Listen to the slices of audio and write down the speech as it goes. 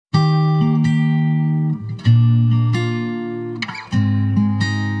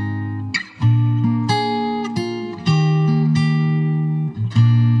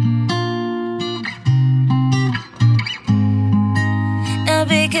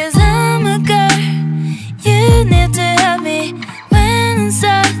You need to help me when I'm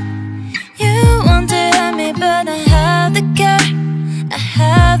sad. You want to help me, but I have the care. I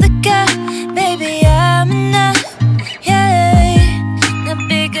have the care, baby, I'm enough, yeah. Not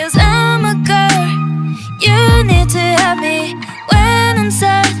because I'm a girl. You need to help me when I'm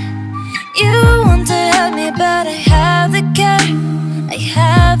sad. You want to help me, but I have the care. I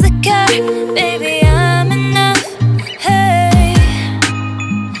have the care, baby, I'm enough, hey.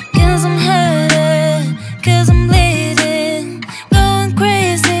 Cause I'm hurting, cause I'm bleeding, going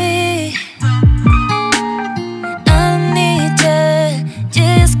crazy. I don't need you,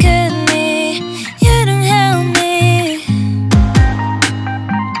 just cut me. You don't help me.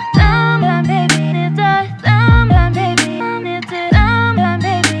 Someone baby need us, someone baby need to, someone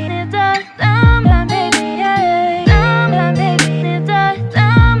baby need us, someone baby, yeah. Someone baby need us,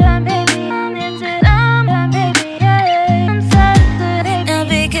 someone baby need to, someone baby, yeah. I'm sorry, now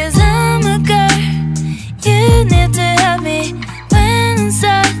because I'm a girl. You need to help me when I'm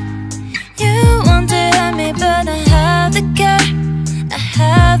sad. You want to help me, but I have the care. I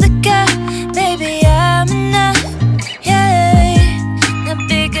have the care, baby, I'm enough, yeah. Not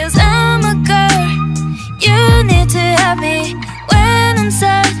because I'm a girl. You need to help me when I'm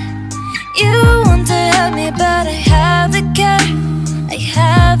sad. You want to help me, but I have the care. I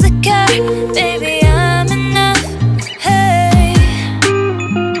have the care, baby, I'm enough, hey.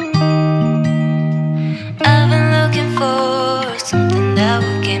 I've been looking for something that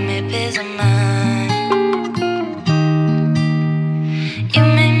will give me peace of mind. You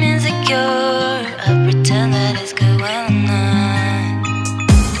make me insecure, I pretend that it's good when I'm not.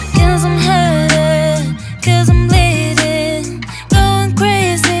 Cause I'm hurting, cause I'm bleeding, going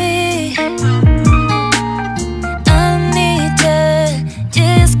crazy. I don't need you,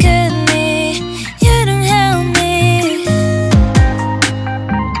 just cut me. You don't help me.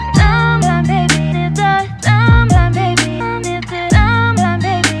 Someone baby need us, someone baby need to, someone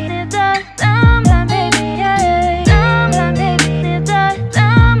baby need us, someone baby, yeah. Someone baby need us,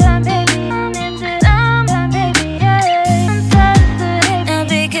 someone baby need to, someone baby, yeah. I'm sorry, now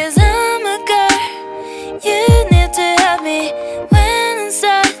because I'm a girl. You need to help me when I'm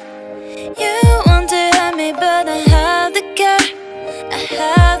sad. You want to help me, but I have the care. I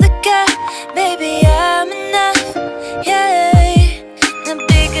have the care, baby, I'm enough, yeah. Not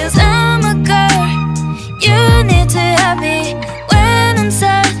because I'm a girl. You need to help me when I'm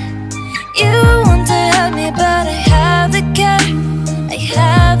sad. You want to help me, but I have the care. I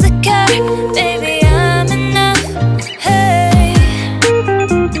have the care, baby, I'm enough, hey.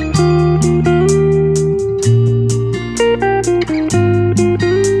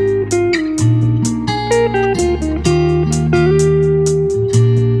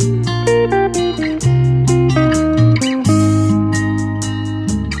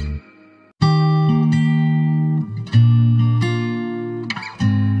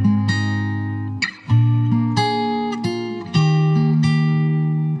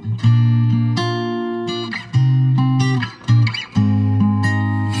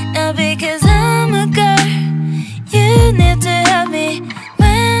 Now because I'm a girl. You need to help me